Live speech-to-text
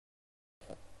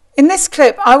In this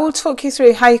clip, I will talk you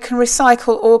through how you can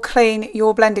recycle or clean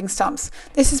your blending stumps.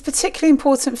 This is particularly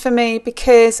important for me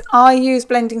because I use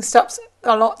blending stumps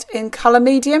a lot in colour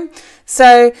medium.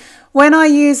 So when I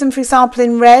use them, for example,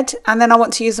 in red, and then I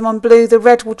want to use them on blue, the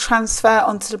red will transfer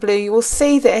onto the blue. You will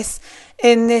see this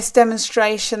in this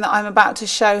demonstration that I'm about to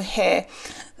show here.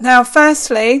 Now,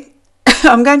 firstly,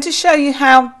 I'm going to show you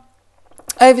how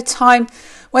over time,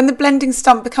 when the blending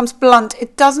stump becomes blunt,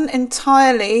 it doesn't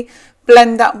entirely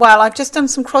blend that well. I've just done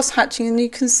some cross hatching and you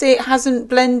can see it hasn't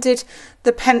blended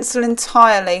the pencil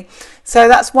entirely. So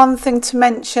that's one thing to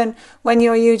mention when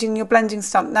you're using your blending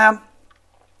stump. Now,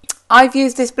 I've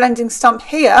used this blending stump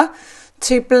here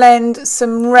to blend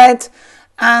some red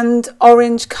and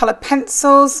orange colour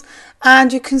pencils,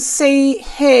 and you can see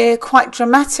here quite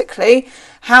dramatically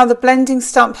how the blending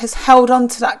stump has held on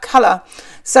to that colour.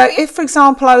 So if, for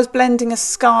example, I was blending a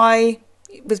sky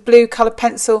with blue colour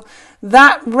pencil,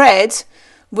 that red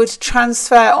would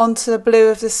transfer onto the blue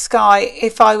of the sky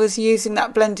if I was using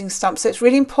that blending stump. So it's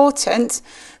really important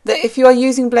that if you are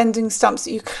using blending stumps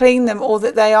that you clean them, or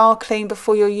that they are clean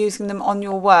before you're using them on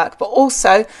your work, but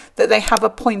also that they have a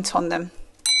point on them.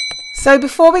 So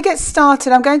before we get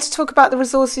started, I'm going to talk about the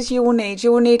resources you will need.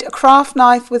 You will need a craft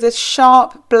knife with a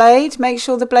sharp blade. Make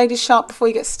sure the blade is sharp before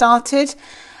you get started.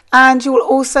 And you will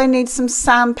also need some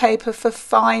sandpaper for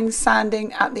fine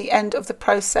sanding at the end of the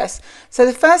process. So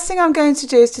the first thing I'm going to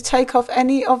do is to take off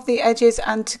any of the edges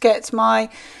and to get my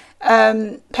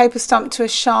paper stump to a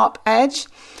sharp edge.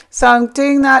 So I'm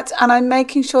doing that, and I'm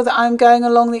making sure that I'm going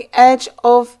along the edge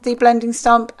of the blending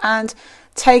stump and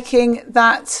taking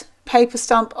that paper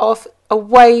stump off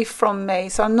away from me.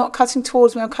 So I'm not cutting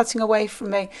towards me, I'm cutting away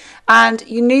from me. And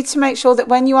you need to make sure that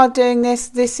when you are doing this,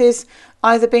 this is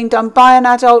either being done by an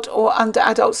adult or under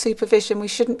adult supervision. We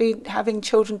shouldn't be having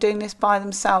children doing this by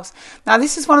themselves. Now,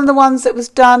 this is one of the ones that was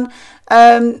done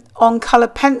on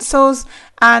coloured pencils,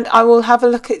 and I will have a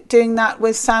look at doing that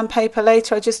with sandpaper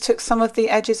later. I just took some of the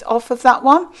edges off of that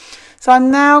one. So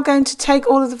I'm now going to take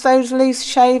all of those loose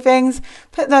shavings,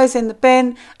 put those in the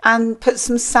bin, and put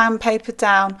some sandpaper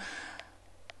down.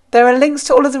 There are links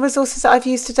to all of the resources that I've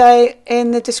used today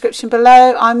in the description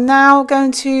below. I'm now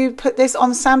going to put this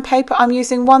on sandpaper. I'm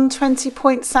using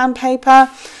 120-point sandpaper.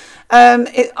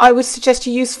 I would suggest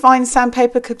you use fine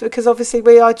sandpaper because obviously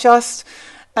we are just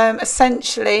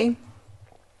essentially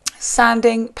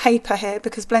sanding paper here,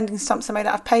 because blending stumps are made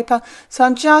out of paper. So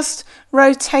I'm just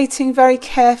rotating very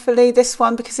carefully this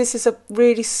one because this is a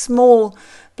really small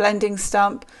blending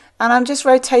stump, and I'm just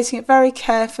rotating it very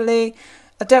carefully.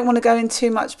 I don't want to go in too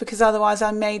much because otherwise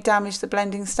I may damage the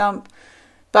blending stump,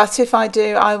 but if I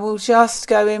do, I will just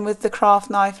go in with the craft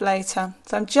knife later.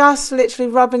 So I'm just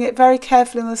literally rubbing it very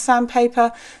carefully on the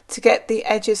sandpaper to get the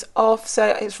edges off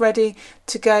so it's ready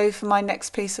to go for my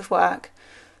next piece of work.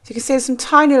 So you can see there's some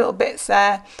tiny little bits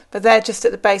there, but they're just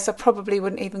at the base. I probably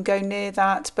wouldn't even go near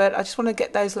that, but I just want to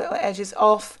get those little edges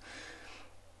off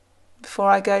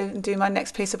before I go and do my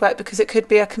next piece of work, because it could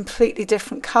be a completely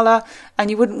different colour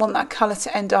and you wouldn't want that colour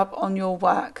to end up on your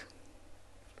work.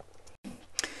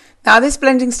 Now, this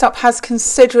blending stump has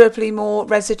considerably more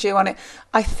residue on it.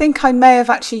 I think I may have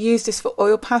actually used this for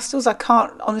oil pastels. I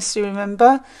can't honestly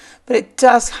remember, but it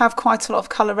does have quite a lot of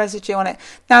colour residue on it.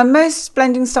 Now, most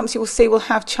blending stumps you will see will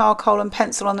have charcoal and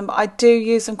pencil on them, but I do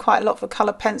use them quite a lot for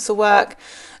colour pencil work.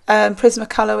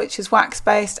 Prismacolor, which is wax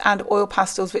based, and oil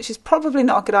pastels, which is probably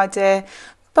not a good idea,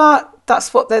 but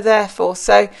that's what they're there for.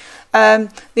 So the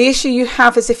issue you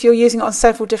have is if you're using it on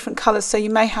several different colours, so you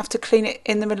may have to clean it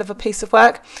in the middle of a piece of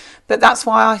work, but that's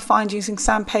why I find using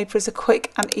sandpaper is a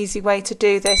quick and easy way to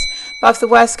do this. But if the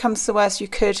worst comes to the worst, you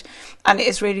could, and it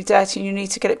is really dirty and you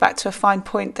need to get it back to a fine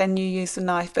point, then you use the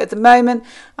knife. But at the moment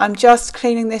I'm just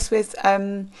cleaning this with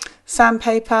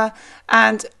sandpaper,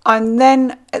 and I'm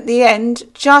then at the end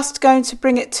just going to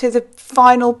bring it to the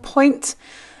final point,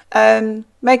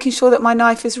 making sure that my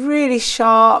knife is really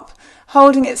sharp,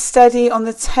 holding it steady on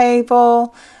the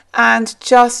table, and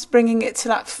just bringing it to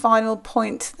that final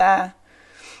point there.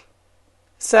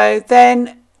 So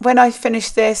then when I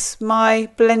finish this, my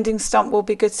blending stump will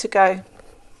be good to go.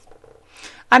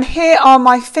 And here are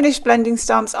my finished blending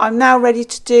stumps. I'm now ready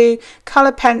to do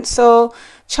colour pencil,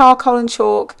 charcoal and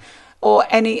chalk, or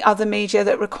any other media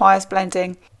that requires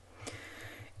blending.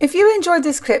 If you enjoyed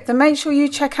this clip, then make sure you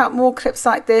check out more clips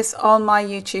like this on my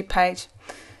YouTube page.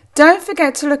 Don't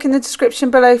forget to look in the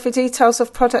description below for details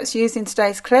of products used in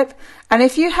today's clip, and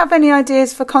if you have any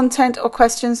ideas for content or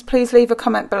questions, please leave a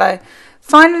comment below.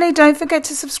 Finally, don't forget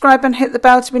to subscribe and hit the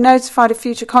bell to be notified of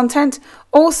future content.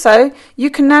 Also,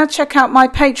 you can now check out my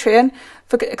Patreon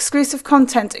for exclusive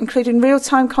content, including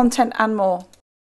real-time content and more.